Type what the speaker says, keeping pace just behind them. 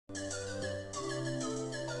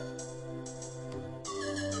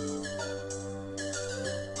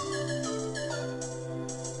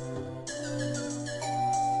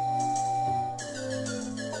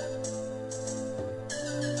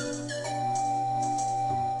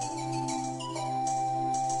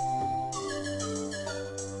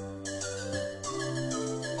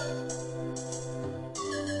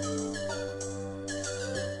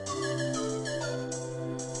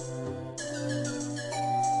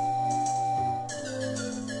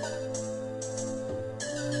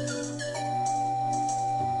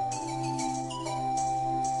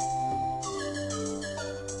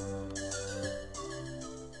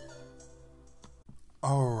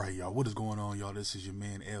What is going on, y'all? This is your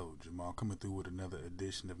man L Jamal coming through with another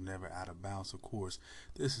edition of Never Out of Bounds. Of course,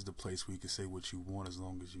 this is the place where you can say what you want as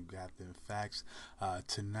long as you got them facts.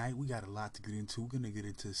 Tonight we got a lot to get into. We're gonna get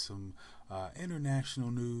into some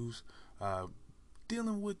international news,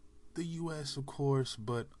 dealing with the U.S. of course,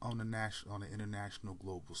 but on the international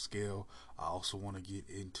global scale. I also want to get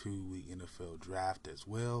into the NFL draft as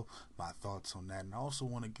well, my thoughts on that, and I also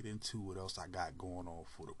want to get into what else I got going on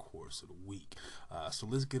for the course of the week. So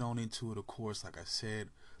let's get on into it. Of course, like I said,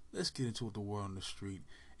 let's get into it, the war on the street.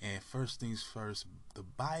 And first things first, the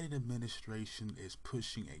Biden administration is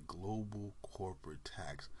pushing a global corporate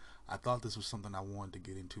tax. I thought this was something I wanted to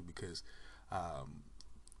get into because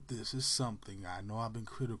this is something I know I've been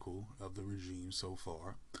critical of the regime so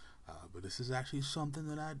far, but this is actually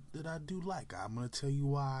something that I do like. I'm going to tell you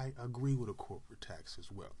why I agree with a corporate tax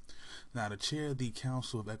as well. Now, the chair of the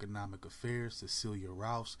Council of Economic Affairs, Cecilia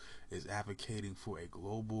Rouse, is advocating for a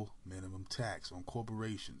global minimum tax on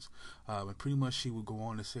corporations, and pretty much she would go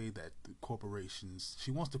on to say that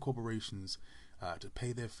she wants the corporations to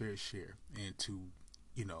pay their fair share and to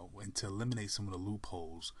eliminate some of the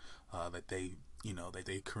loopholes that they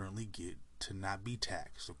currently get to not be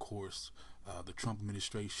taxed. Of course, the Trump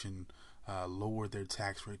administration lowered their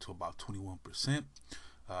tax rate to about 21%.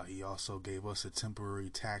 He also gave us a temporary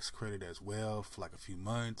tax credit as well for like a few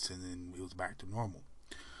months, and then it was back to normal.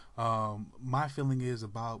 My feeling is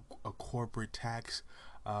about a corporate tax.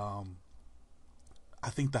 I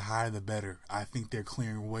think the higher the better. I think they're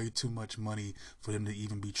clearing way too much money for them to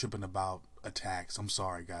even be tripping about a tax. I'm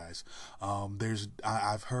sorry, guys.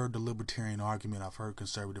 I've heard the libertarian argument. I've heard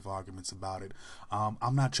conservative arguments about it.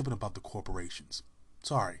 I'm not tripping about the corporations.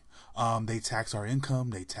 Sorry. They tax our income.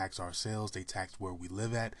 They tax our sales. They tax where we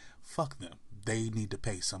live at. Fuck them. They need to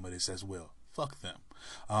pay some of this as well. Fuck them.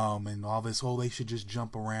 And all this, they should just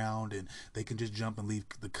jump around and they can just jump and leave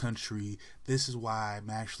the country. This is why I'm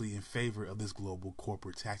actually in favor of this global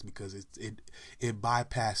corporate tax, because it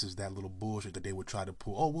bypasses that little bullshit that they would try to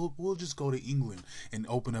pull. Oh, we'll just go to England and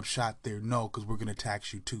open up shop there. No, because we're going to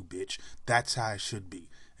tax you too, bitch. That's how it should be.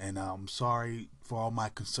 And I'm sorry for all my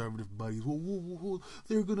conservative buddies.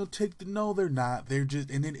 They're gonna take no, they're not. They're just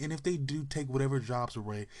and if they do take whatever jobs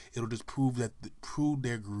away, it'll just prove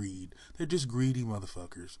their greed. They're just greedy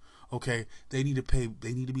motherfuckers. Okay, they need to pay.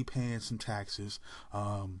 They need to be paying some taxes.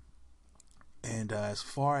 And as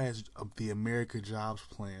far as the America Jobs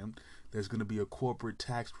Plan, there's going to be a corporate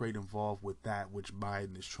tax rate involved with that, which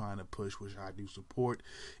Biden is trying to push, which I do support.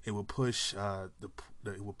 It will push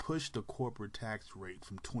the corporate tax rate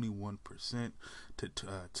from 21% to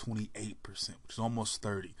 28%, which is almost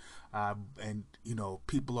 30. And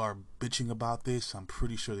people are bitching about this. I'm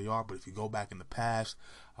pretty sure they are. But if you go back in the past,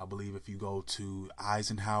 I believe if you go to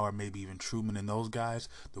Eisenhower, maybe even Truman and those guys,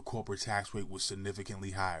 the corporate tax rate was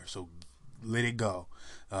significantly higher. So let it go.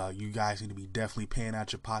 You guys need to be definitely paying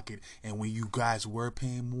out your pocket. And when you guys were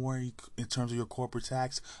paying more in terms of your corporate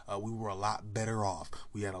tax, we were a lot better off.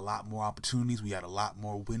 We had a lot more opportunities. We had a lot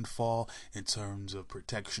more windfall in terms of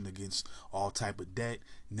protection against all type of debt.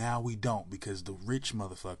 Now we don't, because the rich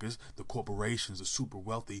motherfuckers, the corporations, the super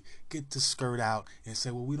wealthy, get to skirt out and say,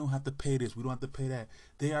 well, we don't have to pay this, we don't have to pay that.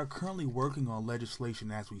 They are currently working on legislation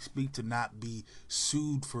as we speak to not be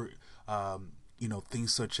sued for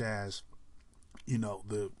things such as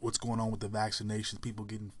what's going on with the vaccinations, people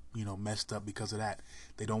getting messed up because of that.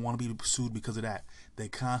 They don't want to be sued because of that. They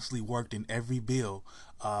constantly worked in every bill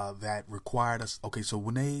that required us. Okay, so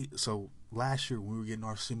last year when we were getting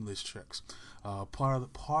our stimulus checks, part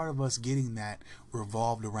of us getting that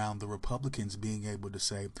revolved around the Republicans being able to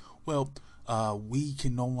say, well, we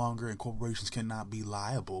can no longer, and corporations cannot be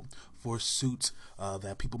liable for suits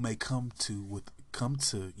that people may come to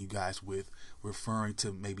you guys with, referring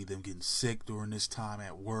to maybe them getting sick during this time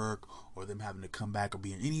at work, or them having to come back, or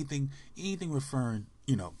being anything referring,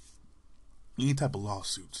 any type of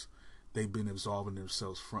lawsuits they've been absolving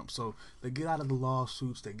themselves from. So they get out of the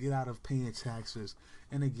lawsuits, they get out of paying taxes,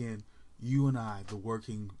 and again, you and I, the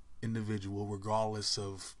working individual, regardless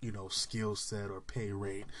of skill set or pay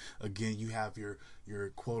rate, again, you have your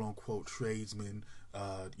quote unquote tradesman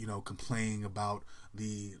complaining about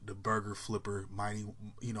the burger flipper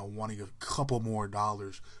wanting a couple more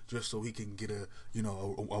dollars just so he can get a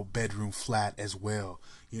bedroom flat as well,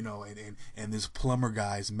 and this plumber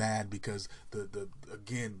guy's mad because the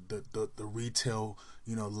retail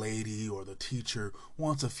lady or the teacher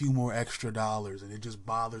wants a few more extra dollars, and it just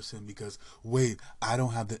bothers him because, wait, I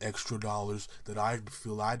don't have the extra dollars that I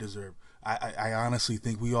feel I deserve. I honestly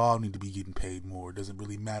think we all need to be getting paid more. It doesn't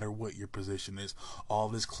really matter what your position is. All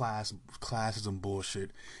this classism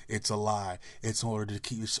bullshit, it's a lie. It's in order to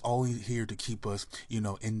keep. It's only here to keep us,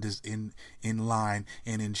 in line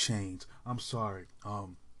and in chains. I'm sorry.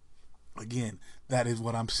 Again, that is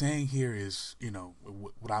what I'm saying here is,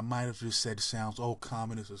 what I might have just said sounds,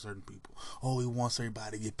 communist to certain people. He wants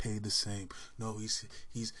everybody to get paid the same. No,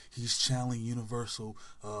 he's channeling universal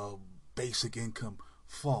basic income.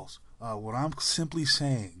 False. What I'm simply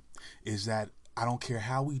saying is that I don't care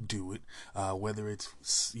how we do it, whether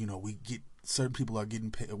it's, we get certain people are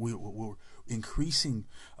getting paid, we're increasing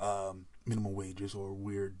minimum wages, or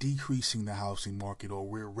we're decreasing the housing market, or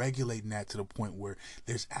we're regulating that to the point where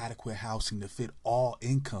there's adequate housing to fit all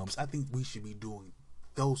incomes. I think we should be doing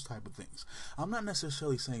those type of things. I'm not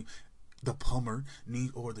necessarily saying the plumber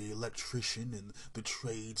or the electrician and the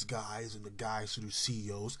trades guys and the guys who are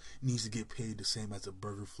CEOs needs to get paid the same as a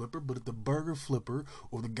burger flipper. But if the burger flipper,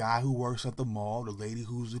 or the guy who works at the mall, the lady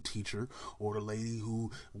who's a teacher, or the lady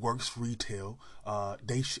who works retail,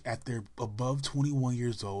 at their above 21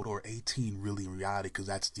 years old, or 18 really in reality, because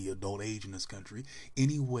that's the adult age in this country,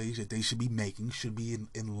 any wage that they should be making should be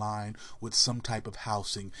in line with some type of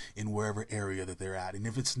housing in wherever area that they're at. And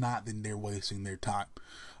if it's not, then they're wasting their time.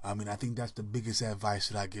 I mean, I think that's the biggest advice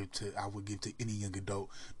that I would give to any young adult.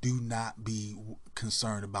 Do not be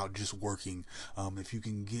concerned about just working. If you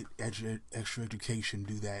can get extra education,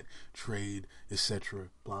 do that, trade, etc.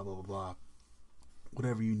 Blah blah blah blah.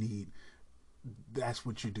 Whatever you need, that's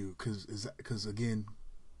what you do. Because again,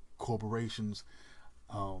 corporations,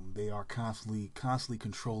 they are constantly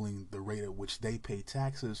controlling the rate at which they pay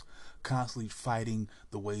taxes, constantly fighting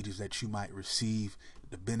the wages that you might receive,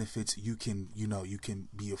 the benefits you can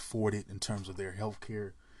be afforded in terms of their health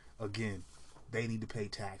care. Again, they need to pay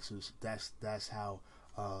taxes. That's how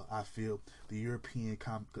I feel. The European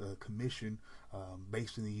Commission,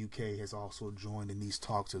 based in the UK, has also joined in these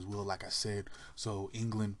talks as well, like I said. So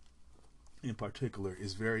England in particular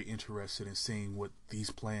is very interested in seeing what these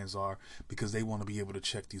plans are, because they want to be able to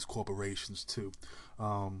check these corporations too.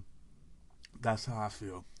 That's how I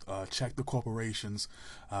feel. Check the corporations.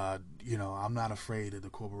 I'm not afraid of the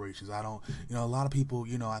corporations. I don't. A lot of people.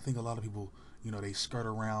 I think a lot of people. They skirt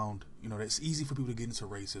around. It's easy for people to get into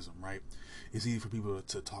racism, right? It's easy for people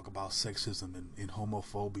to talk about sexism and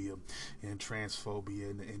homophobia and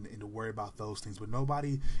transphobia and to worry about those things. But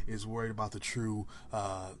nobody is worried about the true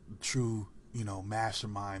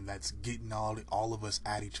mastermind that's getting all of us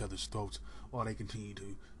at each other's throats while they continue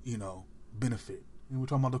to, benefit. And we're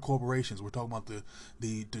talking about the corporations. We're talking about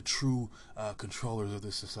the true controllers of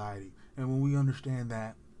this society. And when we understand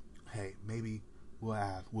that, hey, maybe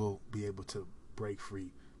we'll be able to break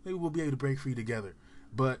free. Maybe we'll be able to break free together.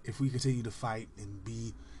 But if we continue to fight and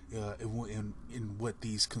be in what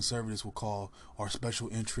these conservatives will call our special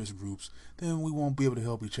interest groups, then we won't be able to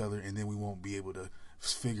help each other, and then we won't be able to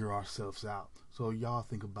figure ourselves out. So y'all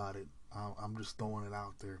think about it. I'm just throwing it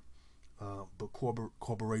out there. But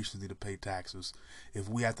corporations need to pay taxes. If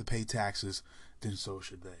we have to pay taxes, then so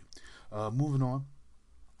should they. Moving on.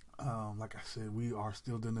 Like I said, we are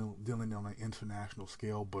still dealing on an international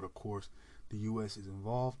scale, but of course, the U.S. is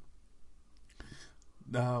involved.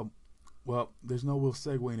 Well, there's no real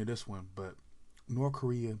segue into this one, but North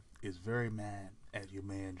Korea is very mad at your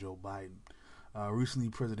man Joe Biden. Recently,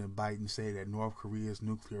 President Biden said that North Korea's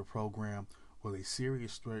nuclear program was a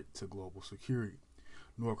serious threat to global security.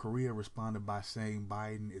 North Korea responded by saying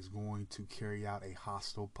Biden is going to carry out a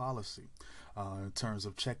hostile policy in terms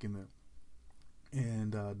of checking them.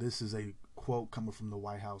 And this is a quote coming from the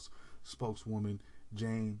White House spokeswoman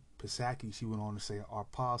Jen Psaki. She went on to say, "Our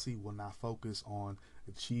policy will not focus on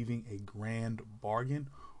achieving a grand bargain,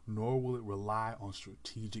 nor will it rely on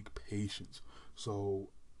strategic patience." So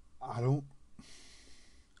I don't.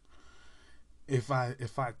 If I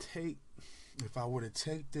were to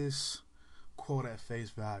take this quote at face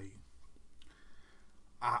value,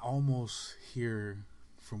 I almost hear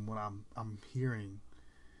from what I'm hearing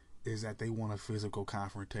is that they want a physical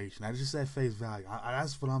confrontation. I just said face value.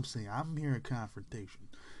 That's what I'm saying. I'm hearing confrontation.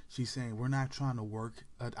 She's saying we're not trying to work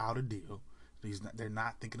out a deal. They're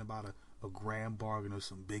not thinking about a grand bargain or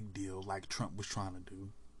some big deal like Trump was trying to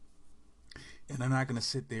do. And they're not going to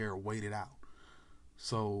sit there and wait it out.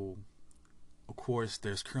 So, of course,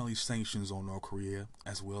 there's currently sanctions on North Korea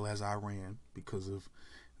as well as Iran because of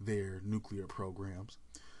their nuclear programs.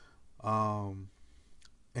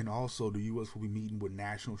 And also, the U.S. will be meeting with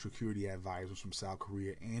national security advisors from South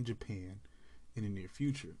Korea and Japan in the near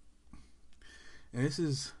future. And this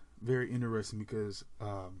is very interesting because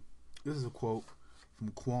this is a quote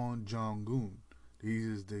from Kwon Jong-un, This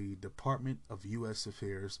is the Department of U.S.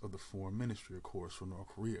 Affairs of the Foreign Ministry, of course, for North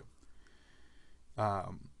Korea.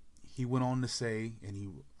 He went on to say,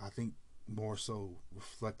 and I think more so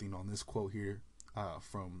reflecting on this quote here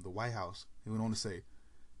from the White House, he went on to say,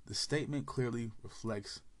 the statement clearly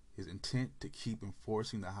reflects his intent to keep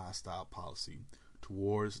enforcing the hostile policy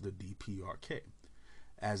towards the DPRK,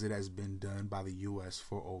 as it has been done by the U.S.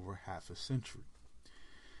 for over half a century.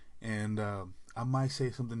 And I might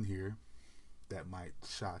say something here that might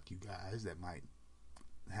shock you guys, that might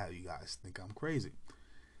have you guys think I'm crazy.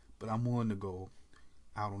 But I'm willing to go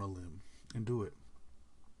out on a limb and do it.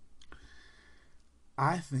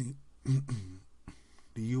 I think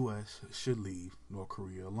the U.S. should leave North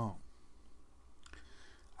Korea alone.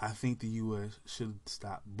 I think the U.S. should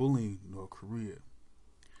stop bullying North Korea.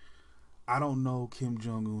 I don't know Kim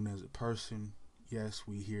Jong-un as a person. Yes,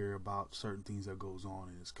 we hear about certain things that goes on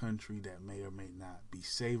in his country that may or may not be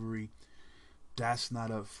savory. That's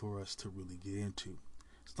not up for us to really get into.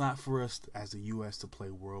 It's not for us as the U.S. to play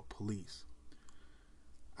world police.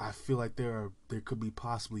 I feel like there could be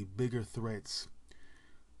possibly bigger threats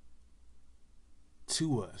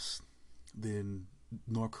to us than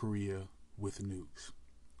North Korea with nukes.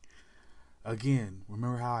 Again,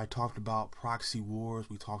 remember how I talked about proxy wars?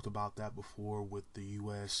 We talked about that before with the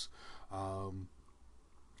U.S.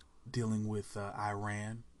 Dealing with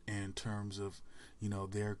Iran in terms of,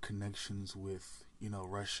 their connections with,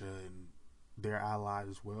 Russia and their allies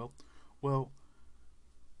as well. Well,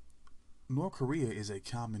 North Korea is a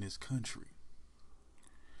communist country.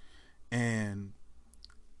 And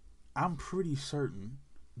I'm pretty certain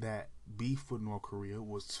that beef with North Korea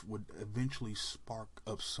would eventually spark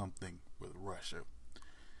up something with Russia.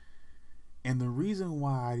 And the reason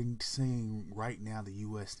why I'm saying right now the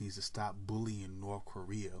U.S. needs to stop bullying North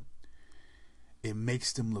Korea, it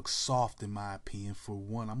makes them look soft, in my opinion. For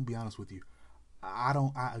one, I'm gonna be honest with you, I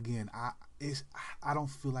don't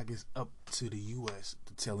feel like it's up to the U.S.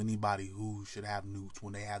 to tell anybody who should have nukes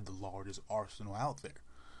when they have the largest arsenal out there.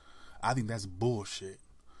 I think that's bullshit.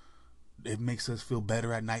 It makes us feel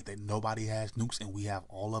better at night that nobody has nukes and we have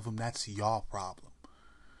all of them. That's y'all problem.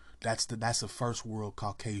 That's a first world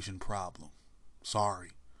Caucasian problem. Sorry.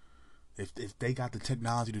 If they got the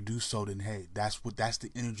technology to do so, then hey, that's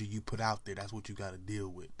the energy you put out there. That's what you got to deal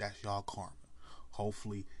with. That's y'all karma.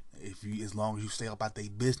 Hopefully, as long as you stay about their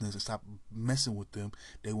business and stop messing with them,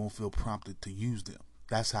 they won't feel prompted to use them.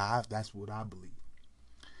 That's what I believe.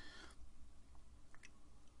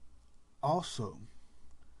 Also,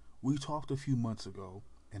 we talked a few months ago,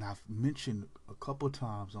 and I've mentioned a couple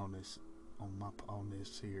times on this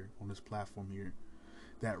platform here,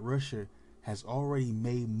 that Russia has already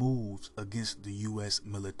made moves against the U.S.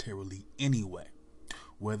 militarily anyway,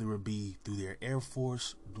 whether it be through their Air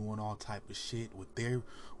Force doing all type of shit with their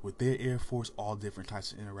Air Force, all different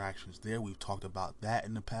types of interactions there. We've talked about that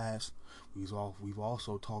in the past. We've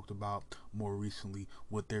also talked about more recently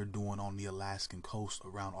what they're doing on the Alaskan coast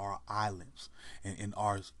around our islands and in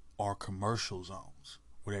our commercial zones,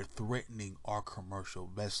 where they're threatening our commercial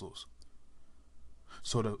vessels.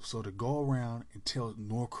 So to go around and tell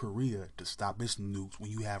North Korea to stop its nukes when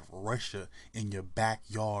you have Russia in your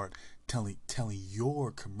backyard telling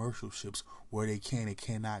your commercial ships where they can and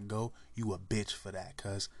cannot go, you a bitch for that.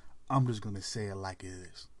 Cause I'm just gonna say it like it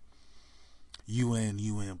is. You and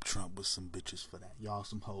Trump was some bitches for that. Y'all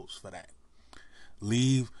some hoes for that.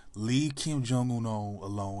 Leave Kim Jong-un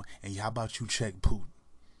alone, and how about you check Putin?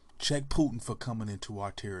 Check Putin for coming into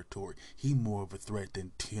our territory. He more of a threat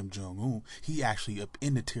than Kim Jong-un. He actually up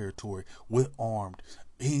in the territory with armed.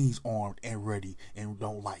 He's armed and ready and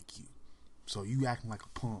don't like you. So you acting like a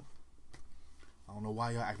punk. I don't know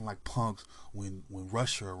why y'all acting like punks when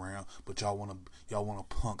Russia around, but y'all wanna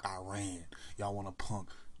punk Iran. Y'all wanna punk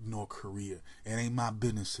North Korea. It ain't my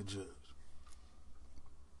business to judge.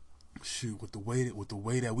 Shoot, with the way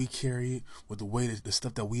that we carry it, with the way that the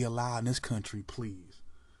stuff that we allow in this country, please.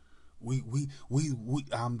 Come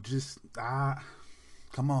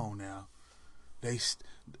on now.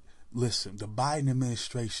 Listen, the Biden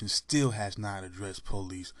administration still has not addressed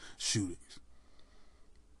police shootings.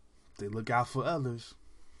 They look out for others.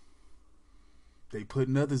 They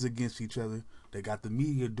putting others against each other. They got the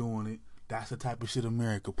media doing it. That's the type of shit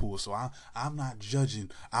America pulls. So I'm not judging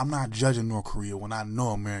North Korea when I know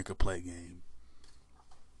America play game.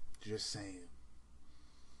 Just saying.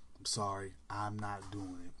 I'm sorry. I'm not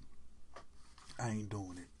doing it. I ain't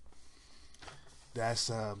doing it. That's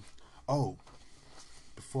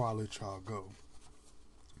before I let y'all go,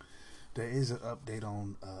 there is an update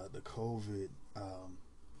on the COVID.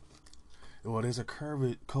 There's a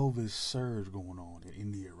COVID surge going on in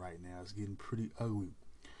India right now. It's getting pretty ugly.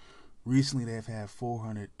 Recently, they've had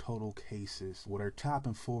 400 total cases. Well, they're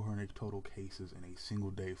topping 400 total cases in a single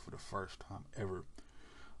day for the first time ever.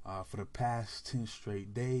 For the past 10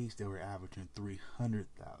 straight days, they were averaging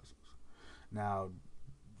 300,000. Now,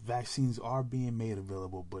 vaccines are being made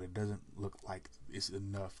available, but it doesn't look like it's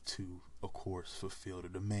enough to, of course, fulfill the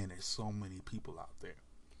demand. There's so many people out there.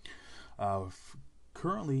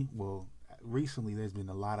 Currently, well, recently there's been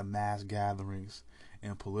a lot of mass gatherings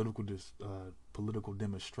and political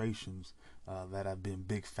demonstrations that have been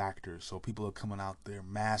big factors. So people are coming out there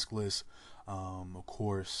maskless. Of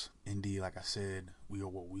course, India, like I said, we are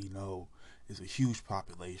what we know is a huge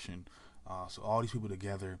population. So all these people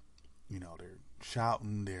together, they're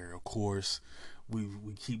shouting. They're, of course, we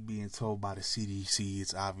keep being told by the CDC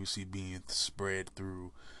it's obviously being spread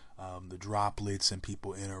through the droplets and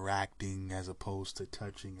people interacting as opposed to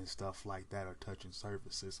touching and stuff like that, or touching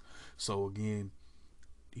surfaces. So again,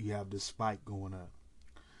 you have this spike going up.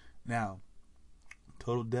 Now,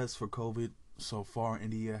 total deaths for COVID so far in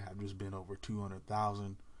India have just been over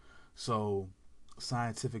 200,000. So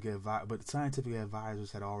scientific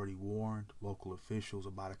advisors had already warned local officials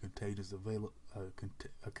about a contagious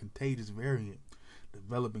variant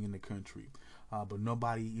developing in the country, but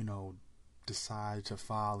nobody, decided to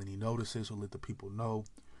file any notices or let the people know.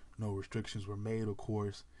 No restrictions were made, of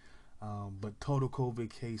course, but total COVID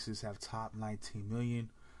cases have topped 19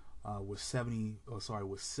 million, with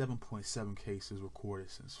 7.7 cases recorded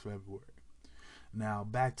since February. Now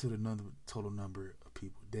back to the total number of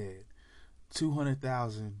people dead.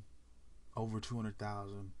 200,000, over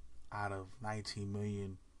 200,000 out of 19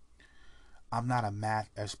 million. I'm not a math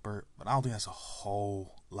expert, but I don't think that's a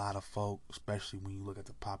whole lot of folk, especially when you look at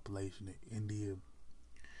the population in India.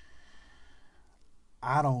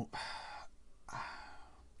 I'm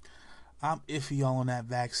iffy on that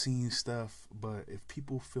vaccine stuff, but if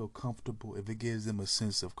people feel comfortable, if it gives them a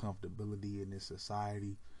sense of comfortability in this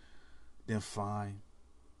society, then fine.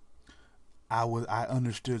 I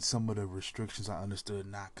understood some of the restrictions. I understood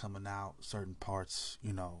not coming out certain parts,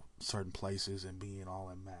 certain places, and being all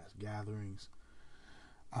in mass gatherings.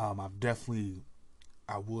 I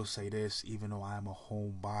will say this, even though I am a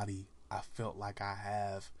homebody, I felt like I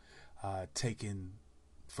have taken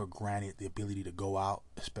for granted the ability to go out,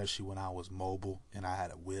 especially when I was mobile and I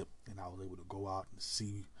had a whip and I was able to go out and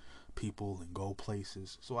see people and go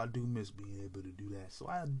places. So I do miss being able to do that. So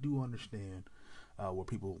I do understand where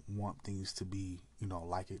people want things to be,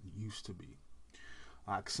 like it used to be.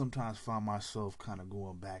 I sometimes find myself kind of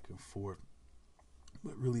going back and forth,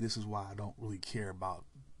 but really this is why I don't really care about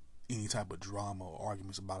any type of drama or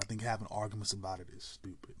arguments about it. I think having arguments about it is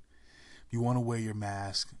stupid. If you want to wear your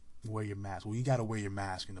mask, wear your mask. Well, you got to wear your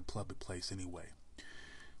mask in a public place anyway.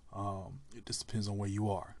 It just depends on where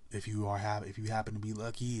you are. If you happen to be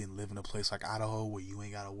lucky and live in a place like Idaho where you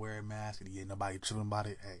ain't got to wear a mask and you ain't nobody tripping about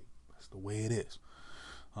it, hey, that's the way it is.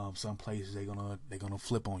 Some places they're gonna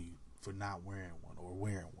flip on you for not wearing one or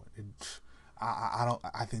wearing one.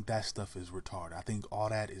 I think that stuff is retarded. I think all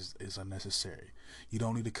that is unnecessary. You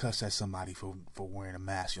don't need to cuss at somebody for wearing a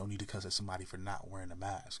mask. You don't need to cuss at somebody for not wearing a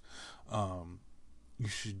mask. You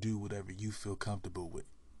should do whatever you feel comfortable with.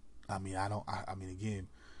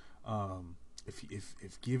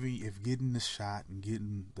 If getting the shot and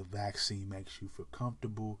getting the vaccine makes you feel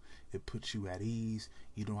comfortable, it puts you at ease,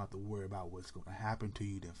 you don't have to worry about what's going to happen to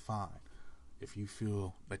you, then fine. If you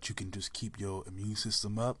feel that you can just keep your immune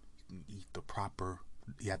system up, you can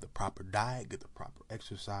you have the proper diet, get the proper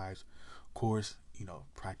exercise, of course,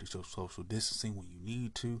 practice your social distancing when you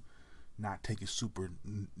need to, not take it super,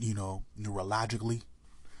 neurologically,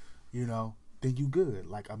 then you good.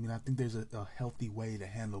 I think there's a healthy way to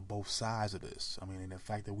handle both sides of this. And the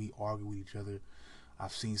fact that we argue with each other,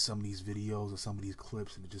 I've seen some of these videos and some of these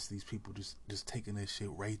clips, and just these people just taking this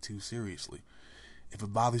shit way too seriously. If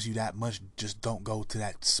it bothers you that much, just don't go to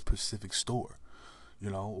that specific store,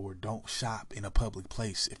 or don't shop in a public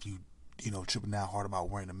place if you tripping out hard about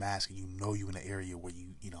wearing a mask and you in an area where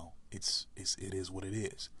it is what it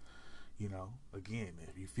is. Again,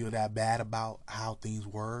 if you feel that bad about how things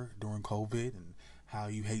were during COVID and how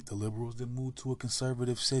you hate the liberals, then move to a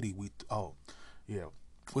conservative city. We'll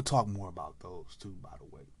talk more about those too, by the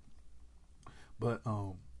way. But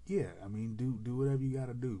do whatever you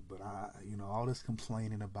gotta do. But all this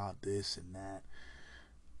complaining about this and that.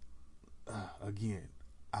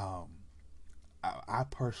 I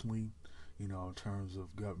personally, in terms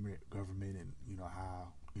of government, and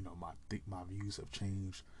how my views have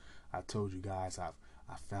changed. I told you guys I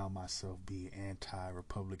found myself being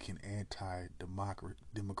anti-Republican,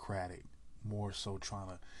 anti-democratic, more so trying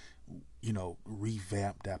to,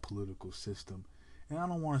 revamp that political system. And I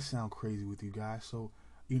don't want to sound crazy with you guys, so,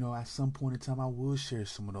 at some point in time, I will share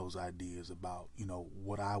some of those ideas about,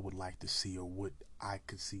 what I would like to see or what I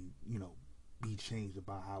could see, be changed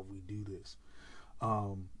about how we do this.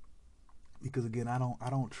 Um, because again, I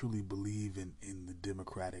don't truly believe in the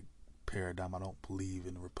Democratic paradigm. I don't believe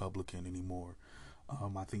in the Republican anymore.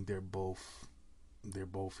 I think they're both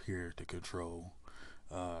here to control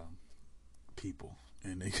uh, people,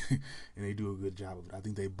 and they and they do a good job of it. I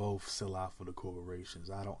think they both sell out for the corporations.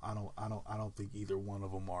 I don't think either one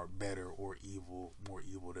of them are better or more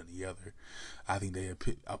evil than the other. I think they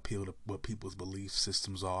appeal to what people's belief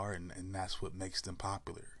systems are, and that's what makes them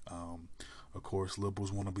popular. Of course,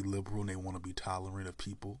 liberals want to be liberal and they want to be tolerant of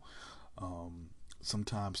people, um,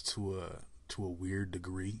 sometimes to a weird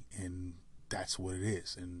degree, and that's what it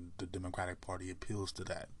is. And the Democratic Party appeals to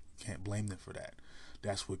that. Can't blame them for that.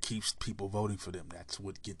 That's what keeps people voting for them. That's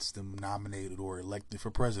what gets them nominated or elected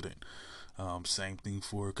for president. Same thing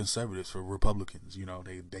for conservatives, for Republicans.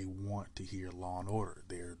 They want to hear law and order.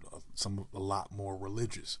 They're a lot more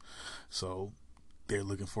religious, so they're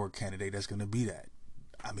looking for a candidate that's going to be that.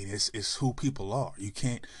 I mean, it's who people are. You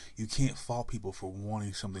can't fault people for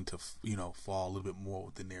wanting something to fall a little bit more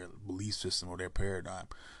within their belief system or their paradigm.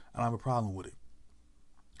 I don't have a problem with it,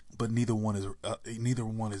 but neither one is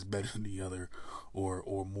better than the other,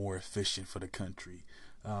 or more efficient for the country.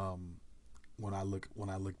 Um, when I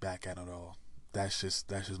look back at it all, that's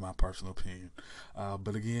just my personal opinion.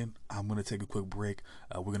 But again, I'm gonna take a quick break.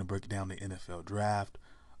 We're gonna break down the NFL draft.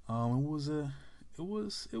 It was a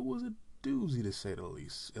doozy to say the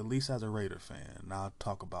least. At least as a Raider fan, and I'll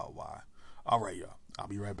talk about why. All right, y'all. I'll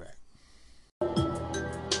be right back.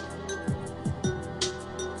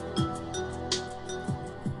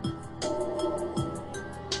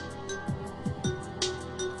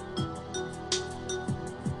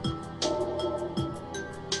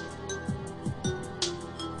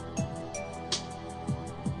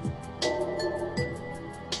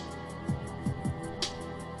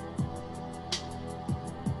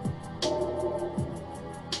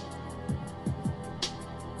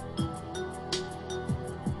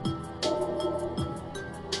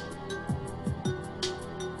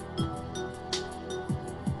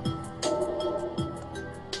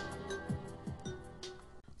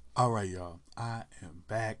 All right, y'all. I am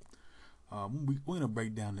back. We're gonna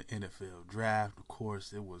break down the NFL draft. Of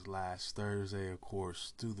course, it was last Thursday. Of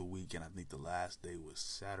course, through the weekend. I think the last day was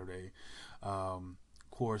Saturday. Of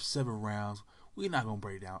course, 7 rounds. We're not gonna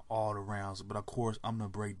break down all the rounds, but of course, I'm gonna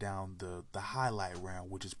break down the highlight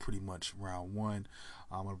round, which is pretty much round one.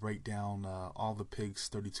 I'm gonna break down all the picks,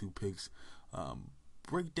 32 picks. Um,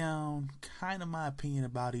 Break down kind of my opinion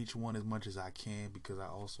about each one as much as I can, because I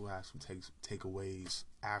also have some takeaways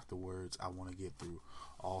afterwards I want to get through.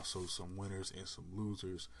 Also, some winners and some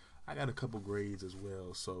losers. I got a couple grades as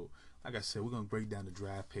well. So, like I said, we're gonna break down the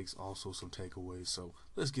draft picks, also some takeaways. So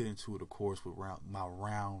let's get into it. Of course, with my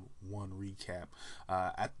round one recap.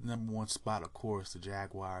 At the number one spot, of course, the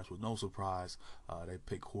Jaguars. With no surprise, they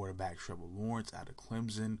picked quarterback Trevor Lawrence out of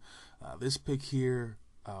Clemson. This pick here,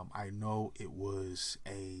 I know it was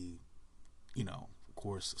of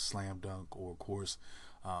course, slam dunk, or of course,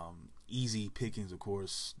 easy pickings. Of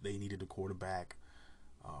course, they needed a quarterback.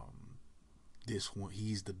 Um, this one,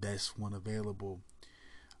 he's the best one available.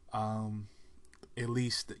 Um, at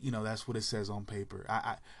least that's what it says on paper.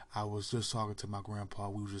 I was just talking to my grandpa.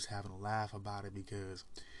 We were just having a laugh about it, because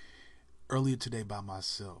earlier today by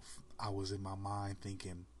myself, I was in my mind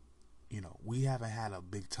thinking, we haven't had a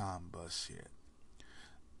big time bust yet.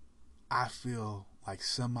 I feel like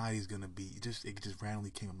somebody's gonna be it just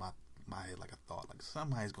randomly came in my head like a thought, like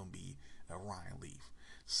somebody's gonna be a Ryan Leaf.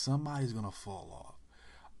 Somebody's gonna fall off.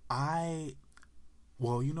 I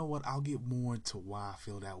Well, you know what? I'll get more into why I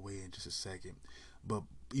feel that way in just a second. But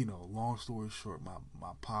long story short,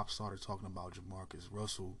 my pop started talking about Jamarcus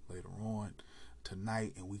Russell later on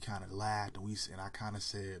tonight, and we kind of laughed, and I kind of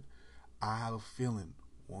said, I have a feeling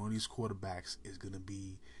one of these quarterbacks is gonna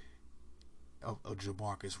be a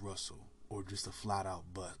Jamarcus Russell, or just a flat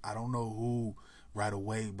out bust. I don't know who right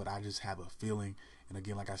away, but I just have a feeling. And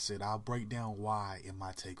again, like I said, I'll break down why in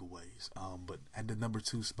my takeaways. But at the number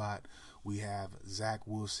 2 spot, we have Zach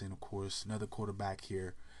Wilson, of course, another quarterback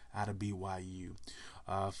here out of BYU.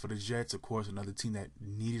 For the Jets, of course, another team that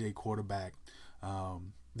needed a quarterback.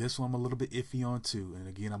 This one I'm a little bit iffy on too, and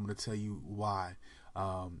again, I'm going to tell you why.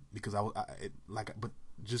 Because but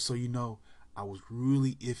just so you know, I was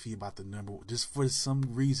really iffy about the number. Just for some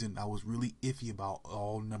reason, I was really iffy about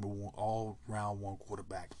all round one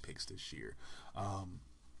quarterback picks this year.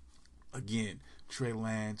 Again, Trey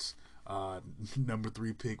Lance, Number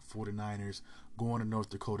 3 pick, 49ers, going to North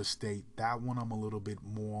Dakota State. That one I'm a little bit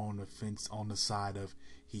more on the fence, on the side of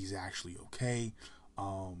he's actually okay.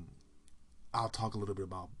 I'll talk a little bit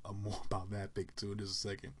about more about that pick too in just a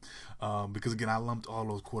second, because again I lumped all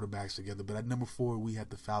those quarterbacks together. But at number 4 we had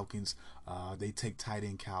the Falcons. They take tight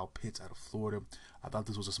end Kyle Pitts out of Florida. I thought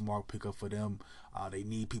this was a smart pickup for them. They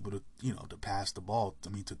need people to to pass the ball. I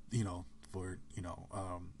mean for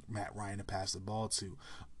Matt Ryan to pass the ball to,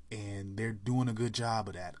 and they're doing a good job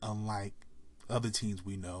of that. Unlike other teams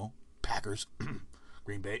we know, Packers,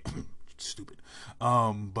 Green Bay, stupid,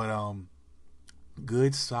 but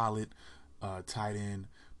good solid. Tight end.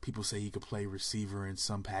 People say he could play receiver in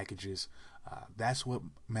some packages. That's what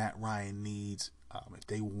Matt Ryan needs if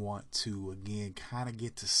they want to, again, kind of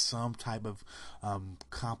get to some type of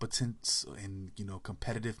competence and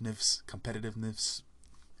competitiveness,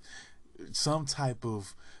 some type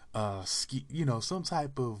of some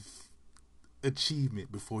type of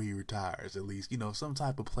achievement before he retires, at least some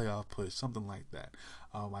type of playoff push, something like that.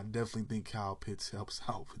 I definitely think Kyle Pitts helps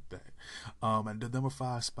out with that. At the number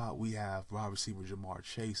 5 spot we have wide receiver Ja'Marr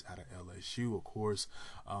Chase out of LSU. Of course,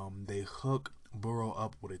 they hook Burrow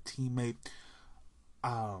up with a teammate.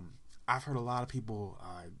 I've heard a lot of people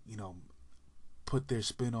put their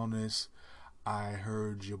spin on this. I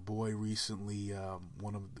heard your boy recently,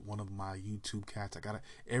 one of my YouTube cats.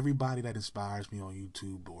 Everybody that inspires me on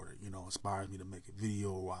YouTube or inspires me to make a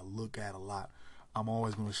video or I look at a lot, I'm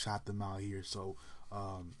always going to shout them out here. So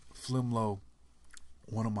Flimlo,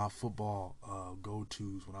 one of my football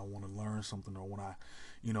go-tos when I want to learn something or when I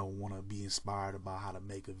want to be inspired about how to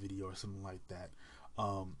make a video or something like that.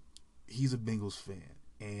 He's a Bengals fan,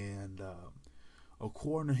 and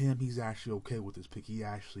according to him, he's actually okay with this pick. He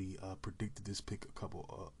actually predicted this pick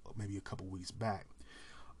maybe a couple weeks back.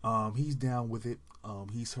 He's down with it.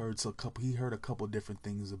 He heard a couple different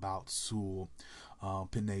things about Sewell,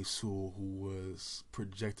 Penei Sewell, who was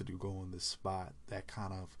projected to go in this spot. That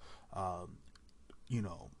kind of,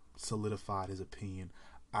 solidified his opinion.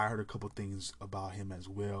 I heard a couple things about him as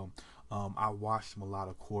well. I watched him a lot,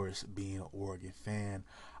 of course, being an Oregon fan.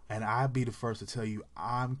 And I'd be the first to tell you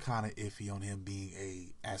I'm kind of iffy on him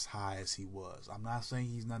being as high as he was. I'm not saying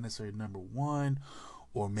he's not necessarily number 1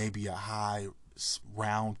 or maybe a high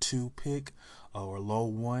round 2 pick or low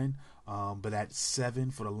 1. But at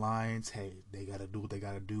 7 for the Lions, hey, they got to do what they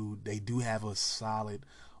got to do. They do have a solid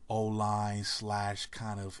O-line /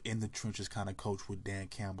 kind of in the trenches kind of coach with Dan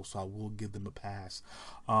Campbell, so I will give them a pass.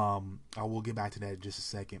 I will get back to that in just a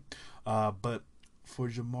second. But for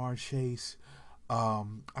Ja'Marr Chase,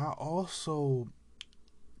 hearing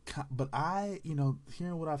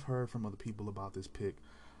what I've heard from other people about this pick,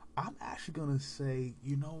 I'm actually gonna say,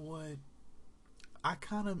 you know what? I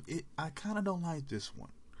kind of don't like this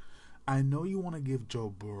one. I know you want to give Joe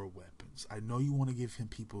Burrow weapons. I know you want to give him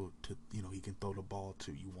people to, he can throw the ball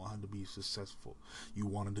to. You want him to be successful. You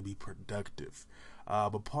want him to be productive.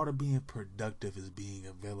 But part of being productive is being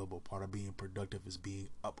available. Part of being productive is being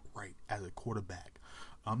upright as a quarterback.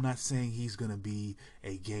 I'm not saying he's gonna be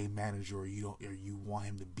a game manager or you want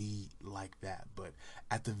him to be like that, but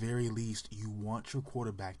at the very least, you want your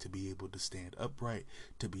quarterback to be able to stand upright,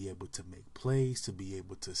 to be able to make plays, to be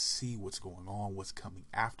able to see what's going on, what's coming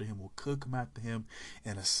after him, what could come after him,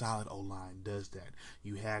 and a solid O-line does that.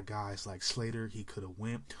 You had guys like Slater, he could have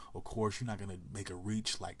went. Of course, you're not gonna make a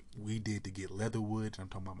reach like we did to get Leatherwood. I'm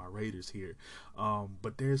talking about my Raiders here,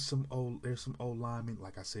 but there's some O-linemen,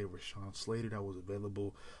 like I said, Rashawn Slater that was available.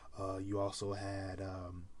 You also had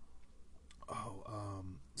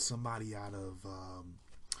somebody out of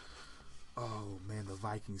the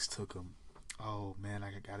Vikings took him. Oh man,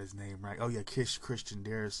 I got his name right. Oh yeah, Christian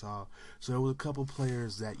Darrisaw. So there was a couple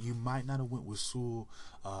players that you might not have went with Sewell,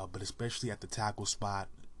 but especially at the tackle spot,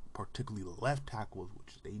 particularly the left tackle,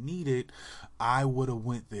 which they needed, I would have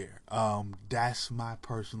went there. That's my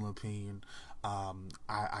personal opinion.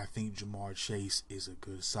 I think Ja'Marr Chase is a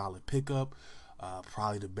good, solid pickup.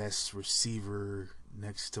 Probably the best receiver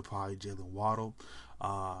next to probably Jalen Waddle.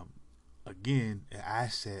 Again, an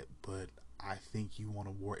asset, but I think you want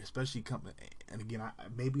to worry, especially and again,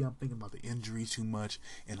 maybe I'm thinking about the injury too much,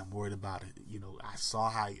 and I'm worried about it. I saw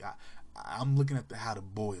how I'm looking at how the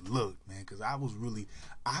boy looked, man, because I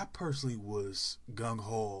personally was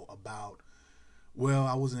gung-ho about, well,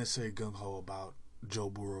 I wasn't necessarily gung-ho about Joe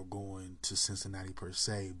Burrow going to Cincinnati per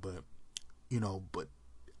se, but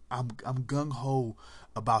I'm gung-ho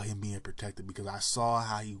about him being protected because I saw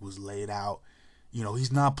how he was laid out.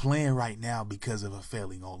 He's not playing right now because of a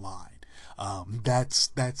failing O-line. That's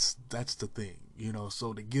the thing.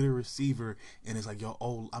 So to get a receiver, and it's like,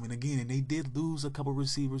 I mean, again, and they did lose a couple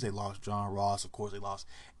receivers. They lost John Ross, of course. They lost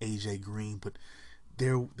AJ Green, but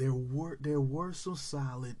there were some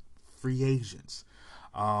solid free agents.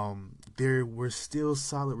 There were still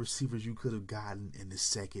solid receivers you could have gotten in the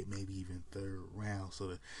second, maybe even third round.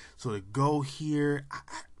 So to go here,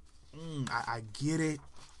 I get it.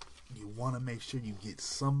 You want to make sure you get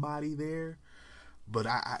somebody there, but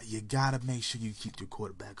you got to make sure you keep your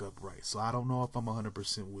quarterback upright. So I don't know if I'm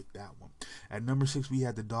 100% with that one. At number 6, we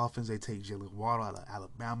had the Dolphins. They take Jalen Waddle out of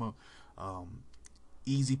Alabama.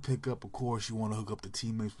 Easy pickup, of course. You want to hook up the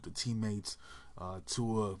teammates with the teammates.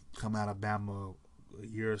 Tua come out of Alabama a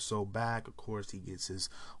year or so back. Of course, he gets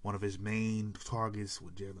one of his main targets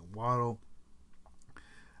with Jalen Waddle.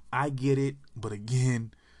 I get it, but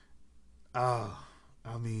again,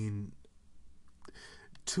 I mean,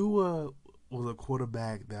 Tua was a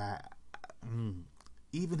quarterback that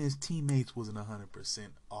even his teammates wasn't 100%.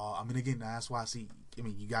 I mean, again, that's why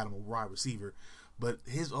you got him a wide receiver, but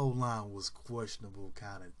his O-line was questionable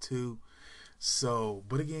kind of too. So,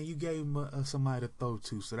 but again, you gave him somebody to throw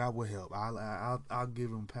to, so that would help. I'll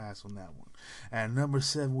give him a pass on that one. At number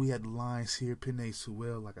 7, we had the Lions here. Penei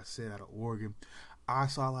Sewell, like I said, out of Oregon. I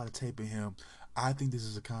saw a lot of tape of him. I think this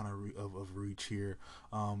is a kind of reach here.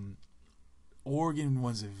 Oregon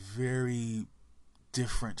was a very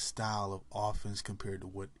different style of offense compared to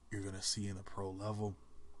what you're going to see in the pro level.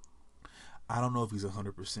 I don't know if he's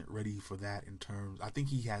 100% ready for that in terms. I think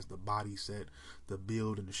he has the body set, the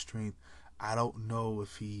build, and the strength. I don't know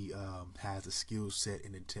if he has the skill set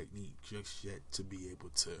and the technique just yet to be able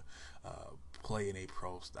to play in a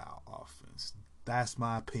pro-style offense. That's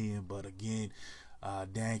my opinion, but again,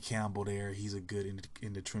 Dan Campbell there, he's a good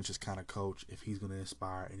in the trenches kind of coach. If he's going to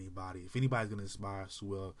inspire anybody, if anybody's going to inspire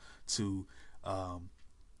Sewell to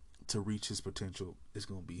reach his potential, it's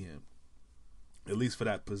going to be him. At least for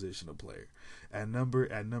that position of player. At number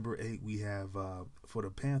 8, we have for the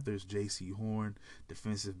Panthers, J.C. Horn,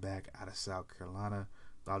 defensive back out of South Carolina.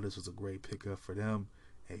 Thought this was a great pickup for them.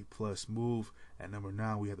 A+ move. At number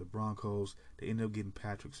 9, we have the Broncos. They ended up getting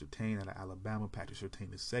Patrick Surtain out of Alabama. Patrick Surtain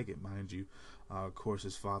the second, mind you. Of course,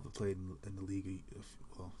 his father played in the league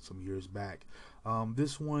some years back.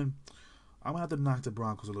 This one, I'm going to have to knock the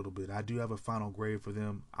Broncos a little bit. I do have a final grade for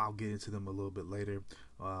them. I'll get into them a little bit later.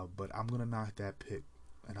 But I'm going to knock that pick,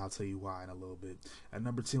 and I'll tell you why in a little bit. At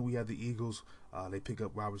number 10, we have the Eagles. They pick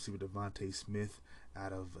up wide receiver Devontae Smith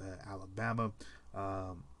out of Alabama.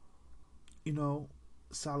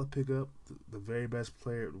 Solid pickup. The very best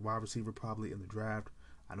player, wide receiver probably in the draft.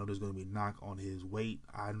 I know there's going to be knock on his weight.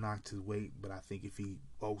 I knocked his weight, but I think if he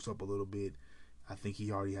bulks up a little bit, I think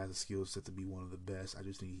he already has a skill set to be one of the best. I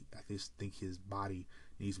just think his body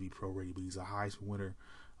needs to be pro ready. But he's a Heisman winner,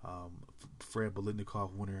 Fred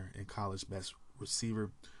Biletnikoff winner in college, best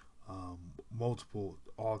receiver, multiple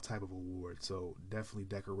all type of awards. So definitely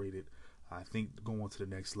decorated. I think going to the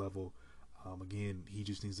next level. Again, he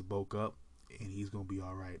just needs to bulk up, and he's going to be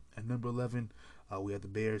all right. At number 11, we have the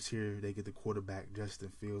Bears here. They get the quarterback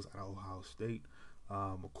Justin Fields out of Ohio State.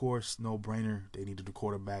 Of course, no brainer. They needed a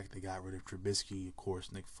quarterback. They got rid of Trubisky. Of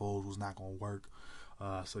course, Nick Foles was not going to work.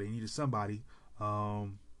 So they needed somebody.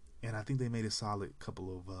 And I think they made a solid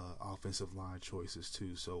couple of offensive line choices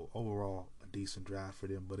too. So overall, a decent draft for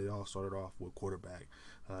them. But it all started off with quarterback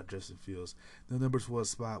Justin Fields. The number 12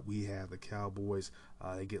 spot, we have the Cowboys.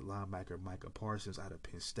 They get linebacker Micah Parsons out of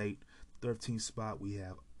Penn State. 13th spot, we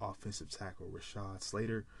have offensive tackle Rashad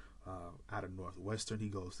Slater out of Northwestern. He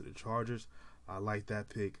goes to the Chargers. I like that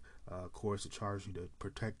pick. Of course, the Chargers need to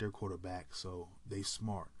protect their quarterback, so they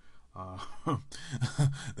smart.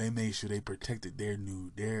 They made sure they protected their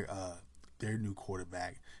new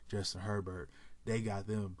quarterback, Justin Herbert. They got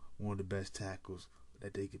them one of the best tackles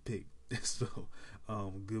that they could pick. So,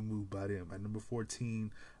 good move by them. At number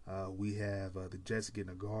 14, we have the Jets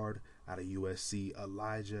getting a guard out of USC,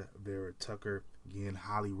 Elijah Vera Tucker. Again,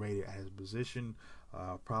 highly rated at his position.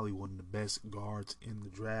 Probably one of the best guards in the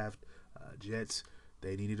draft. Jets,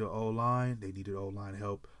 they needed an O-line. They needed O-line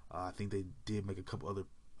help. I think they did make a couple other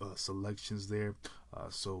selections there.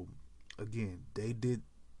 So, again, they did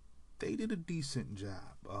a decent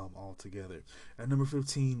job altogether. At number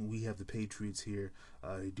 15, we have the Patriots here.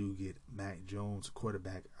 They do get Mac Jones,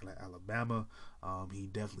 quarterback out of Alabama. He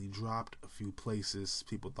definitely dropped a few places.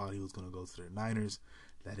 People thought he was going to go to the Niners.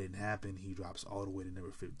 That didn't happen. He drops all the way to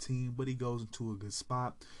number 15, but he goes into a good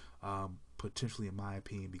spot, potentially in my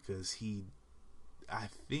opinion, because I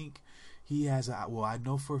think he has I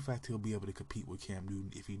know for a fact he'll be able to compete with Cam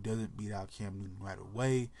Newton. If he doesn't beat out Cam Newton right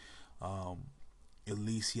away, at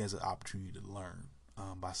least he has an opportunity to learn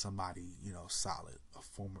by somebody, solid, a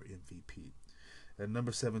former MVP. At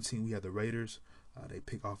number 17, we have the Raiders. They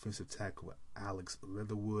pick offensive tackle Alex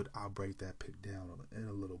Leatherwood. I'll break that pick down in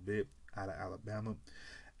a little bit, out of Alabama.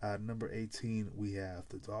 Number 18, we have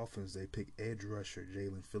the Dolphins. They pick edge rusher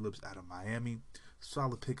Jalen Phillips out of Miami.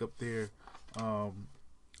 Solid pick up there.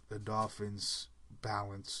 The Dolphins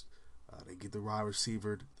balanced. They get the wide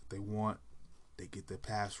receiver that they want. They get the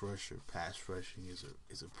pass rusher. Pass rushing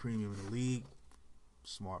is a premium in the league.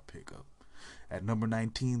 Smart pickup. At number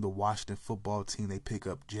 19, the Washington football team, they pick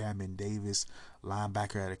up Jamin Davis,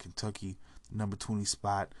 linebacker out of Kentucky. Number 20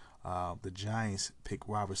 spot, the Giants pick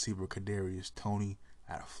wide receiver Kadarius Toney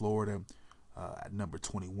out of Florida. At number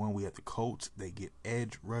 21, we have the Colts. They get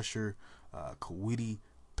edge rusher Kwity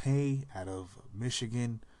Paye out of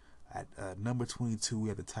Michigan. At number 22, we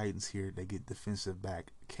have the Titans here. They get defensive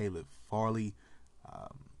back Caleb Farley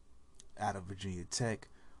out of Virginia Tech.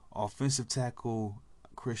 Offensive tackle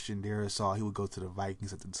Christian Darrisaw, he would go to the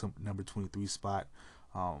Vikings at the number 23 spot,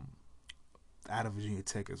 out of Virginia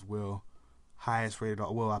Tech as well. Highest rated,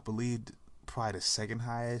 well, I believe probably the second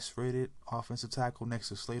highest rated offensive tackle next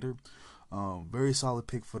to Slater. Very solid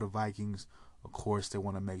pick for the Vikings. Of course, they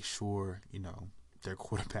want to make sure, their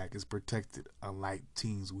quarterback is protected, unlike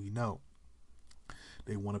teams we know.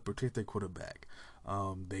 They want to protect their quarterback.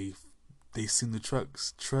 They seem to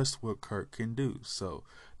trust what Kirk can do, so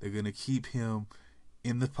they're going to keep him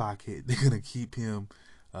in the pocket. They're going to keep him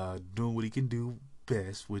doing what he can do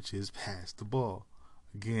best, which is pass the ball.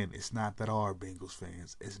 Again, it's not that hard, Bengals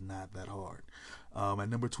fans. It's not that hard. At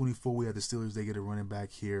number 24, we have the Steelers. They get a running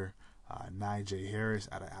back here, Najee Harris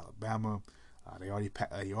out of Alabama. They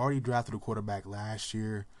already drafted a quarterback last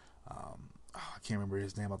year. I can't remember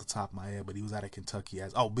his name off the top of my head, but he was out of Kentucky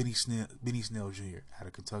Benny Snell Jr. out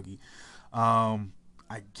of Kentucky.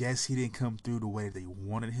 I guess he didn't come through the way they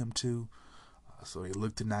wanted him to. So they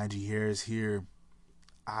looked to Najee Harris here.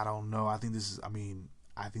 I don't know. I think this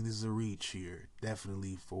is a reach here,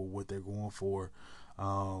 definitely, for what they're going for.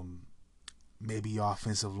 Maybe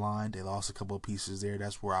offensive line. They lost a couple of pieces there.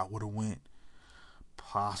 That's where I would have went.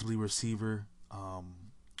 Possibly receiver.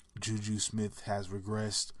 Juju Smith has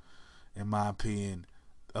regressed, in my opinion.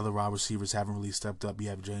 Other wide receivers haven't really stepped up. You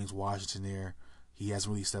have James Washington there. He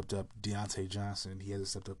hasn't really stepped up. Deontay Johnson, he hasn't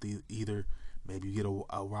stepped up either. Maybe you get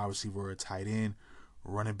a wide receiver or a tight end.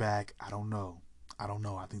 Running back, I don't know.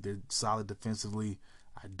 I think they're solid defensively.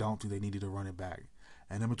 I don't think they needed a running back.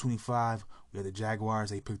 At number 25, we have the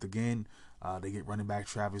Jaguars. They picked again. They get running back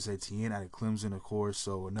Travis Etienne out of Clemson, of course.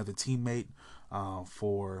 So another teammate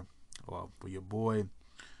for your boy.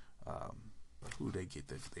 Who they get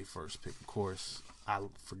they first pick? Of course, I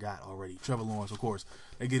forgot already. Trevor Lawrence, of course.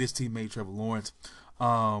 They get his teammate Trevor Lawrence.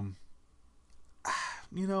 I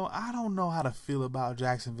don't know how to feel about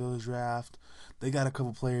Jacksonville's draft. They got a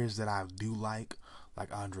couple players that I do like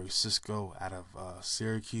Andre Cisco out of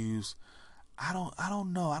Syracuse. I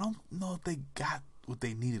don't know. I don't know if they got what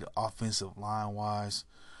they needed offensive line wise.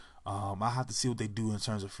 I have to see what they do in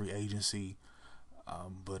terms of free agency.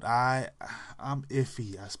 But I'm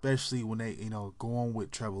iffy, especially when they going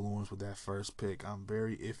with Trevor Lawrence with that first pick. I'm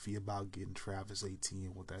very iffy about getting Travis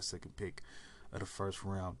Etienne with that second pick of the first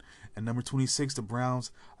round. At number 26, the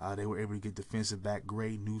Browns, they were able to get defensive back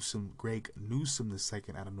Greg Newsome the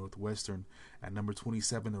second out of Northwestern. At number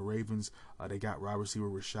 27, the Ravens, they got wide receiver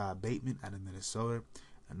Rashad Bateman out of Minnesota.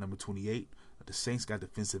 At number 28, the Saints got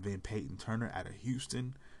defensive end Peyton Turner out of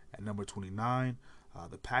Houston. At number 29,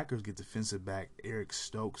 the Packers get defensive back Eric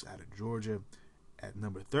Stokes out of Georgia. At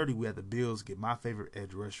number 30, we have the Bills get my favorite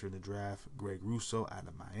edge rusher in the draft, Greg Rousseau out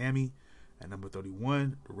of Miami. At number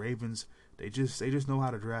 31, the Ravens, they just know how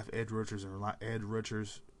to draft edge rushers and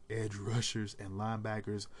linebackers.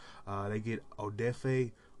 They get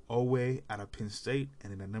Odafe Owe out of Penn State,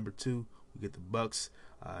 and then at number 2, we get the Bucks.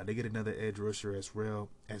 They get another edge rusher as well,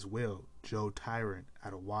 Joe Tyrant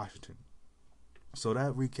out of Washington. So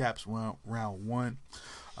that recaps round 1.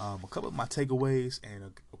 A couple of my takeaways and,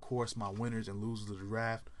 of course, my winners and losers of the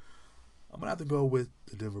draft. I'm going to have to go with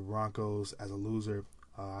the Denver Broncos as a loser.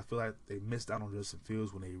 I feel like they missed out on Justin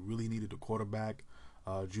Fields when they really needed a quarterback.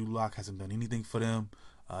 Drew Lock hasn't done anything for them.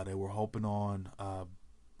 They were hoping on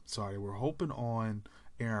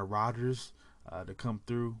Aaron Rodgers to come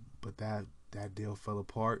through, but that deal fell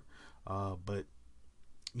apart. But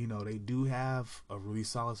they do have a really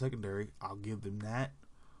solid secondary. I'll give them that.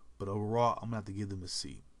 But overall, I'm going to have to give them a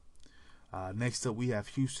C. Next up, we have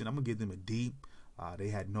Houston. I'm going to give them a D. They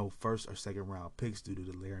had no first or second round picks due to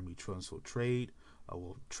the Laramie Tunsil trade.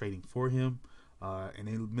 Trading for him. And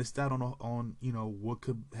they missed out on what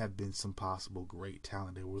could have been some possible great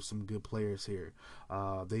talent. There were some good players here.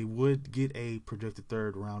 They would get a projected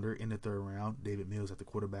third rounder in the third round, David Mills at the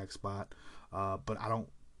quarterback spot. but I don't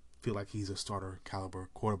feel like he's a starter caliber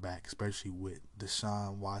quarterback, especially with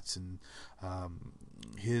Deshaun Watson.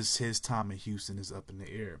 His time in Houston is up in the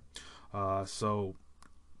air. So,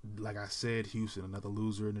 like I said, Houston, another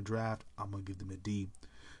loser in the draft. I'm gonna give them a D.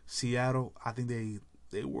 Seattle, I think they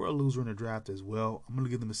were a loser in the draft as well. I'm gonna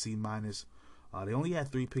give them a C minus. They only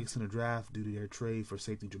had 3 picks in the draft due to their trade for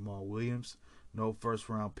safety Jamal Williams. No first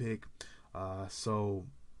round pick. So,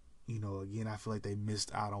 again, I feel like they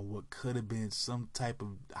missed out on what could have been some type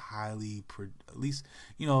of at least,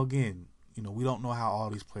 again, we don't know how all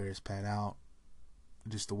these players pan out.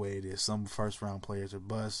 Just the way it is. Some first round players are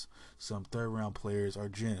busts. Some third round players are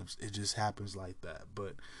gems. It just happens like that.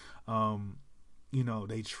 But,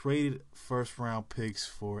 they traded first round picks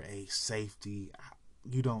for a safety.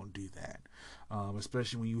 You don't do that,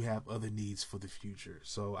 especially when you have other needs for the future.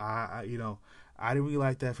 So I didn't really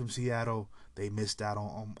like that from Seattle. They missed out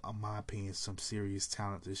on my opinion, some serious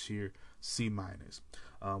talent this year. C minus.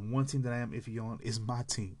 One team that I am iffy on is my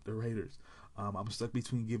team, the Raiders. I'm stuck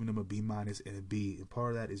between giving them a B minus and a B, and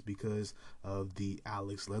part of that is because of the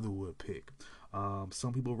Alex Leatherwood pick.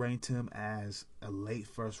 Some people ranked him as a late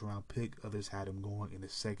first round pick. Others had him going in the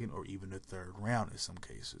second or even the third round in some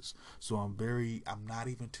cases. So I'm not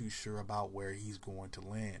even too sure about where he's going to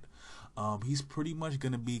land. He's pretty much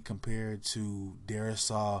going to be compared to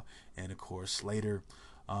Darisaw and of course Slater,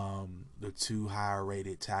 the 2 higher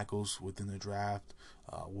rated tackles within the draft.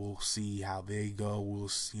 We'll see how they go.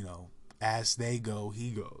 As they go,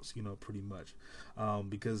 he goes, pretty much.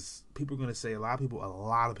 Because people are going to say, a lot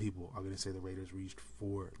of people are going to say the Raiders reached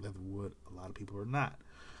for Leatherwood. A lot of people are not.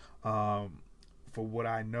 From what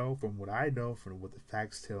the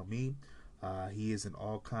facts tell me, he is an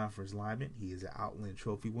all-conference lineman. He is an Outland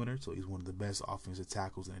Trophy winner, so he's one of the best offensive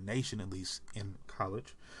tackles in the nation, at least in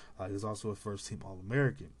college. He's also a first-team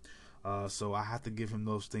All-American. So I have to give him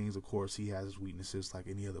those things. Of course, he has his weaknesses like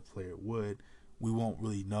any other player would. We won't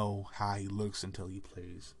really know how he looks until he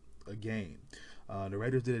plays a game. The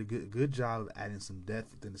Raiders did a good job of adding some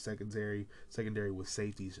depth within the secondary with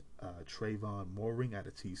safeties Trayvon Mooring out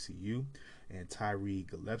of TCU and Tyree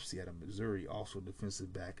Gillespie out of Missouri. Also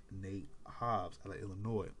defensive back Nate Hobbs out of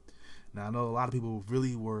Illinois. Now I know a lot of people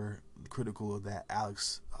really were critical of that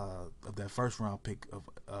of that first round pick of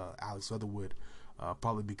Alex Leatherwood,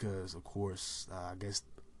 probably because, of course, I guess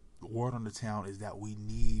the word on the town is that we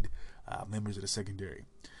need members of the secondary.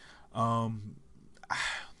 I'm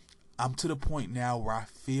to the point now where I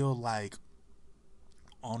feel like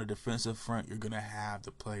on the defensive front, you're going to have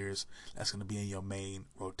the players that's going to be in your main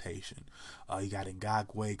rotation. You got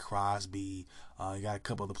Ngakoue, Crosby. You got a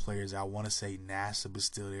couple other players. I want to say Nassib is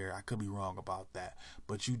still there. I could be wrong about that.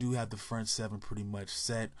 But you do have the front 7 pretty much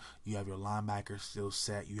set. You have your linebackers still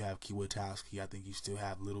set. You have Kiwatowski. I think you still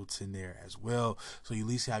have Littleton there as well. So you at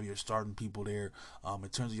least have your starting people there. In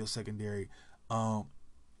terms of your secondary,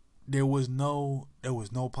 there was no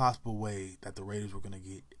possible way that the Raiders were going to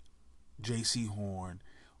get J.C. Horn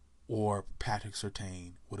or Patrick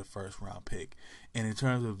Surtain with a first round pick. And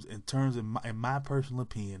in my personal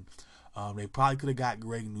opinion, they probably could have got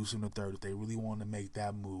Greg Newsome III if they really wanted to make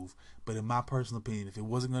that move. But in my personal opinion, if it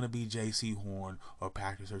wasn't going to be J.C. Horn or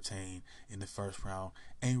Patrick Surtain in the first round,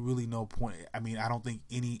 ain't really no point. I mean, I don't think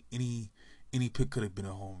any pick could have been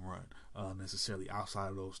a home run necessarily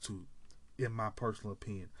outside of those two. In my personal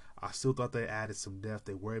opinion, I still thought they added some depth.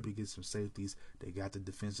 They were able to get some safeties. They got the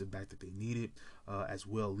defensive back that they needed as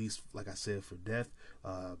well. At least, like I said, for depth.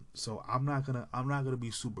 So I'm not gonna be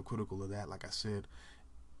super critical of that. Like I said,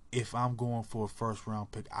 if I'm going for a first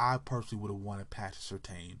round pick, I personally would have wanted Patrick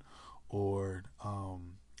Surtain or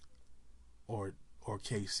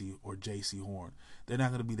Casey or J.C. Horn. They're not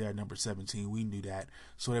going to be there at number 17. We knew that,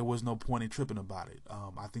 so there was no point in tripping about it.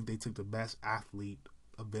 I think they took the best athlete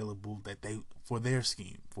available for their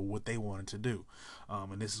scheme, for what they wanted to do,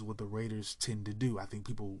 and this is what the Raiders tend to do. I think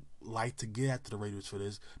people like to get after the Raiders for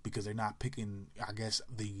this because they're not picking, I guess,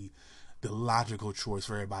 the logical choice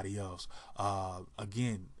for everybody else.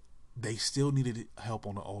 Again, they still needed help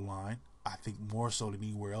on the O-line. I think more so than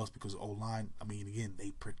anywhere else because O-line, I mean, again,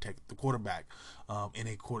 they protect the quarterback in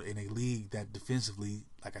a league that defensively,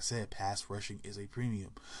 like I said, pass rushing is a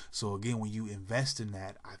premium. So again, when you invest in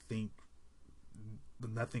that, I think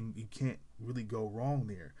you can't really go wrong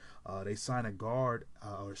there. They signed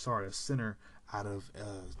a center out of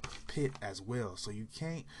Pitt as well, so you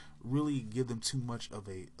can't really give them too much of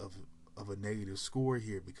a negative score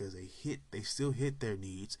here because they still hit their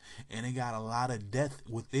needs, and they got a lot of depth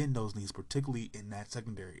within those needs, particularly in that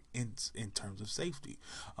secondary in terms of safety.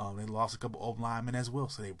 They lost a couple of linemen as well,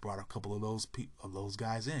 so they brought a couple of those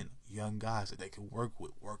guys in, young guys that they can work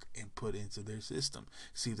and put into their system,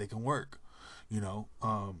 see if they can work. You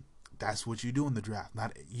know, that's what you do in the draft.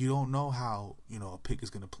 Not you don't know how a pick is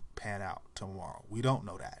going to pan out tomorrow. We don't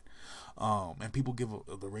know that. And people give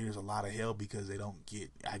the Raiders a lot of hell because they don't get,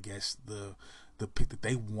 I guess, the pick that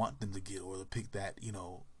they want them to get, or the pick that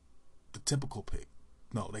the typical pick.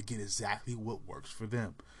 No, they get exactly what works for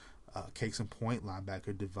them. Case in point,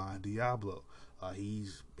 linebacker Divine Diablo.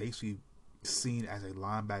 He's basically seen as a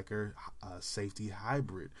linebacker safety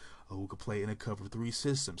hybrid who could play in a cover 3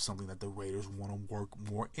 system, something that the Raiders want to work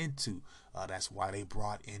more into. That's why they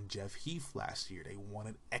brought in Jeff Heath last year. They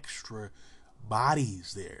wanted extra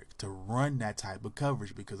bodies there to run that type of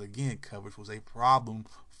coverage because, again, coverage was a problem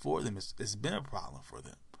for them. It's been a problem for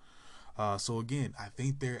them. So again, I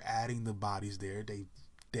think they're adding the bodies there.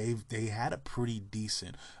 They had a pretty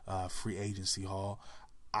decent free agency haul.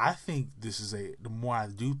 I think this is the more I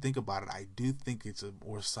do think about it, I do think it's a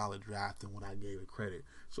more solid draft than what I gave it credit.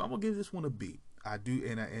 So I'm gonna give this one a B. I do,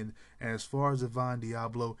 and as far as Divine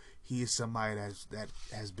Diablo, he is somebody that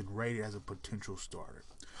has been rated as a potential starter.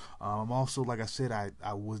 I'm also, like I said,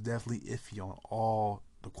 I was definitely iffy on all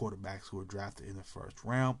the quarterbacks who were drafted in the first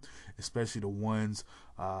round, especially the ones,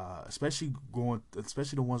 especially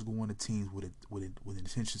the ones going to teams with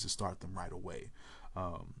intentions to start them right away.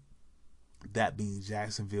 That being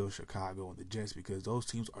Jacksonville, Chicago, and the Jets, because those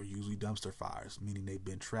teams are usually dumpster fires, meaning they've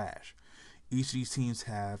been trash. Each of these teams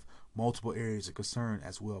have multiple areas of concern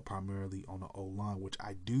as well, primarily on the O-line, which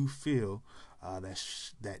I do feel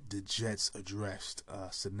that the Jets addressed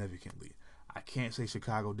significantly. I can't say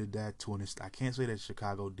Chicago did that I can't say that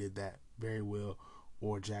Chicago did that very well,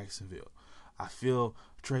 or Jacksonville. I feel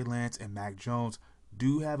Trey Lance and Mac Jones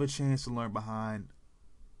do have a chance to learn behind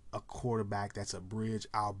a quarterback that's a bridge,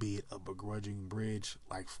 albeit a begrudging bridge,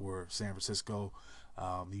 like for San Francisco.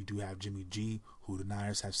 You do have Jimmy G, who the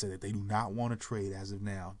Niners have said that they do not want to trade as of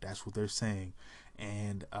now. That's what they're saying.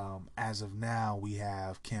 And as of now, we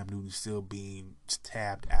have Cam Newton still being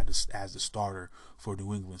tabbed as the starter for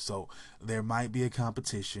New England. So there might be a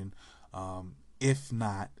competition. If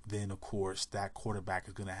not, then of course that quarterback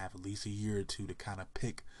is going to have at least a year or two to kind of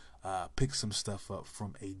pick some stuff up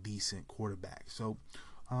from a decent quarterback. So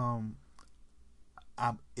I'm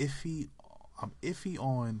iffy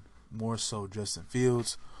on more so Justin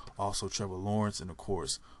Fields, also Trevor Lawrence, and of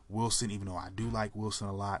course Wilson, even though I do like Wilson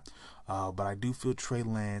a lot. But I do feel Trey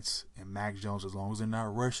Lance and Mac Jones, as long as they're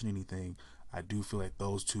not rushing anything, I do feel like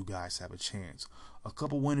those two guys have a chance. A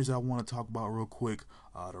couple winners I want to talk about real quick.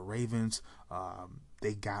 The Ravens,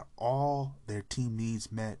 they got all their team needs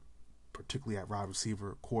met, particularly at wide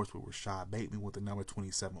receiver, of course, with Rashad Bateman with the number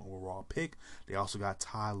 27 overall pick. They also got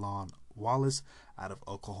Tylan Wallace out of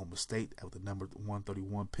Oklahoma State with the number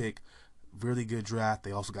 131 pick. Really good draft.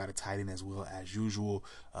 They also got a tight end as well, as usual.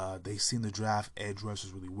 They seen the draft edge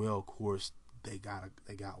rushers really well. Of course, they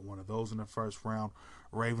got one of those in the first round.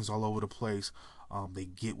 Ravens all over the place. They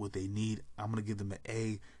get what they need. I'm gonna give them an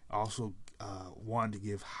A. Also, wanted to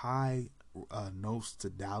give high notes to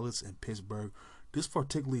Dallas and Pittsburgh. This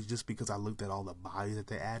particularly just because I looked at all the bodies that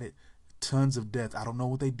they added. Tons of depth. I don't know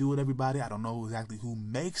what they do with everybody. I don't know exactly who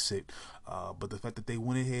makes it. But the fact that they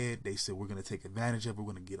went ahead, they said, we're going to take advantage of it.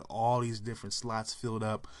 We're going to get all these different slots filled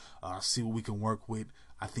up, see what we can work with.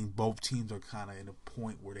 I think both teams are kind of in a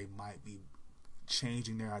point where they might be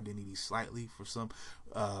changing their identity slightly.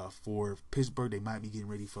 For Pittsburgh, they might be getting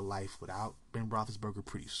ready for life without Ben Roethlisberger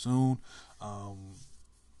pretty soon.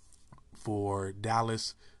 For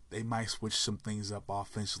Dallas, they might switch some things up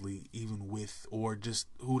offensively, even with, or just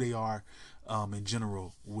who they are in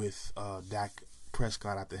general with Dak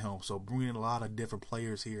Prescott at the helm. So bringing in a lot of different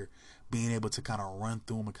players here, being able to kind of run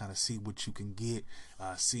through them and kind of see what you can get,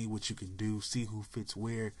 see what you can do, see who fits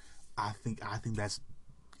where. I think that's,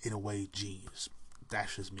 in a way, genius.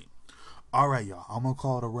 That's just me. All right, y'all. I'm going to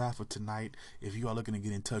call it a wrap for tonight. If you are looking to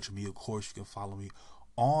get in touch with me, of course, you can follow me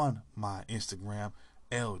on my Instagram,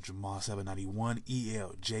 Eljamal791,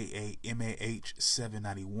 ELJAMAH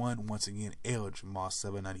 791. Once again,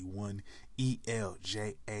 Eljamal791,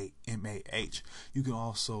 ELJAMAH. You can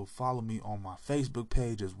also follow me on my Facebook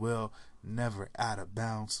page as well, Never Out of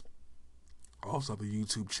Bounds. Also the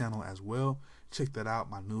YouTube channel as well. Check that out.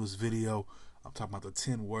 My newest video, I'm talking about the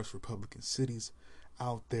 10 worst Republican cities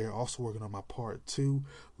out there. Also working on my part 2.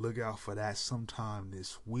 Look out for that sometime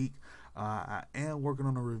this week. I am working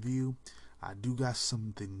on a review. I do got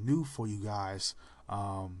something new for you guys.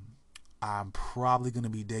 I'm probably going to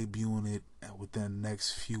be debuting it within the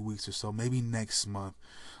next few weeks or so, maybe next month,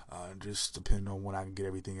 just depending on when I can get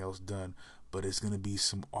everything else done. But it's going to be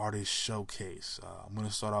some artist showcase. I'm going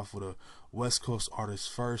to start off with a West Coast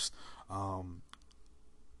artist first.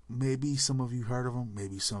 Maybe some of you heard of them,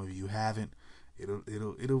 maybe some of you haven't.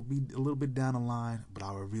 It'll be a little bit down the line, but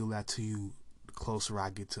I'll reveal that to you the closer I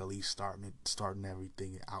get to at least starting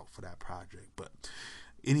everything out for that project. But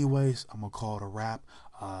anyways, I'm gonna call it a wrap.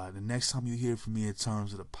 The next time you hear from me in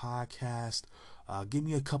terms of the podcast, give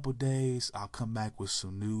me a couple days. I'll come back with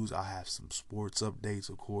some news. I'll have some sports updates,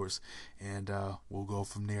 of course, and we'll go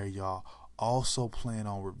from there, y'all. Also plan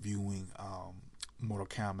on reviewing Mortal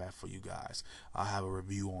Kombat for you guys. I'll have a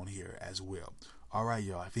review on here as well. All right,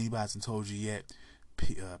 y'all. If anybody hasn't told you yet,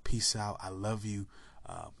 peace out. I love you.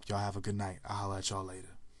 Y'all have a good night. I'll holler at y'all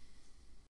later.